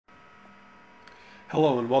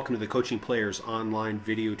Hello and welcome to the Coaching Players online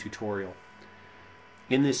video tutorial.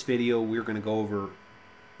 In this video we're going to go over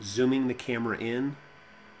zooming the camera in,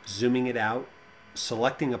 zooming it out,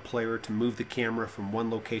 selecting a player to move the camera from one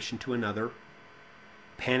location to another,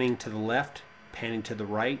 panning to the left, panning to the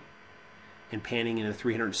right, and panning in a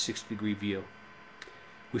 360-degree view.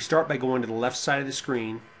 We start by going to the left side of the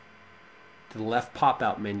screen to the left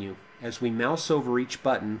pop-out menu. As we mouse over each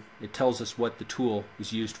button, it tells us what the tool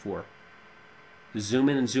is used for. The zoom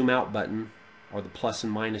in and zoom out button are the plus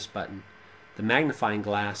and minus button. The magnifying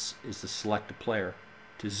glass is the select a player.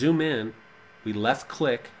 To zoom in, we left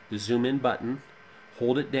click the zoom in button,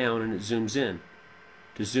 hold it down and it zooms in.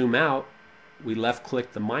 To zoom out, we left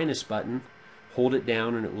click the minus button, hold it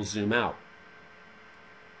down and it will zoom out.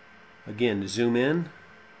 Again, to zoom in,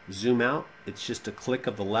 zoom out, it's just a click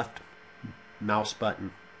of the left mouse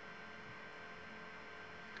button.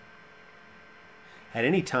 At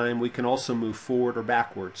any time, we can also move forward or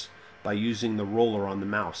backwards by using the roller on the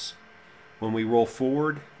mouse. When we roll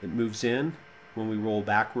forward, it moves in. When we roll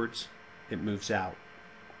backwards, it moves out.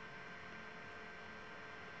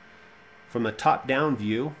 From the top-down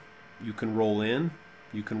view, you can roll in,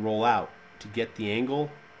 you can roll out to get the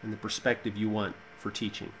angle and the perspective you want for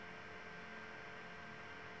teaching.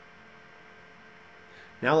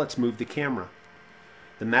 Now let's move the camera.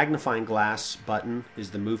 The magnifying glass button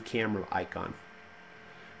is the move camera icon.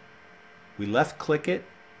 We left click it,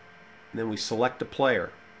 and then we select a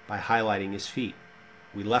player by highlighting his feet.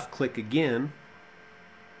 We left click again,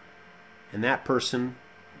 and that person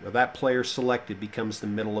or that player selected becomes the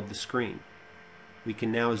middle of the screen. We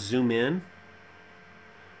can now zoom in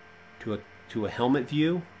to a helmet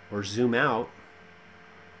view or zoom out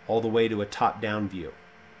all the way to a top-down view.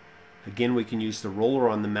 Again, we can use the roller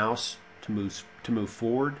on the mouse to move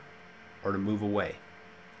forward or to move away.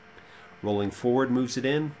 Rolling forward moves it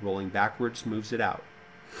in, rolling backwards moves it out.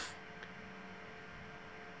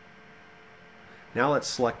 Now let's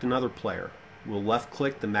select another player. We'll left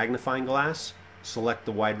click the magnifying glass, select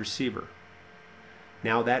the wide receiver.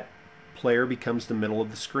 Now that player becomes the middle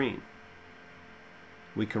of the screen.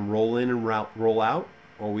 We can roll in and roll out,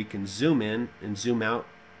 or we can zoom in and zoom out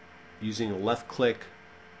using a left click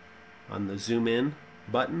on the zoom in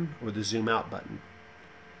button or the zoom out button.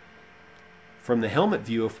 From the helmet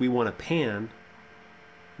view, if we want to pan,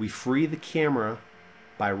 we free the camera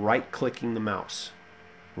by right-clicking the mouse.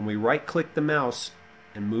 When we right-click the mouse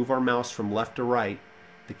and move our mouse from left to right,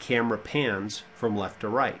 the camera pans from left to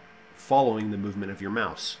right, following the movement of your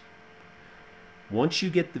mouse. Once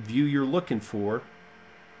you get the view you're looking for,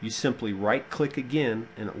 you simply right-click again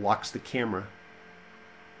and it locks the camera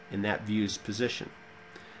in that view's position.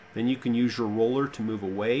 Then you can use your roller to move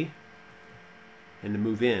away and to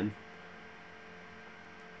move in.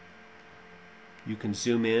 You can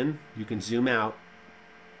zoom in, you can zoom out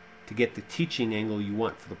to get the teaching angle you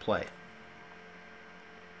want for the play.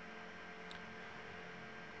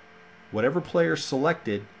 Whatever player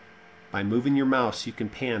selected, by moving your mouse you can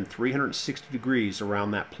pan 360 degrees around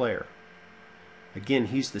that player. Again,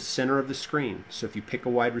 he's the center of the screen, so if you pick a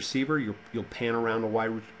wide receiver, you'll pan around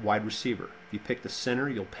a wide receiver. If you pick the center,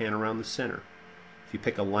 you'll pan around the center. If you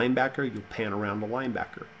pick a linebacker, you'll pan around the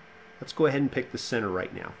linebacker. Let's go ahead and pick the center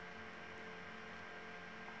right now.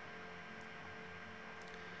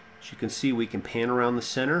 As you can see, we can pan around the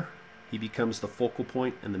center. He becomes the focal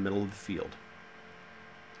point in the middle of the field.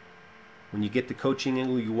 When you get the coaching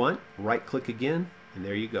angle you want, right click again, and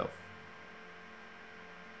there you go.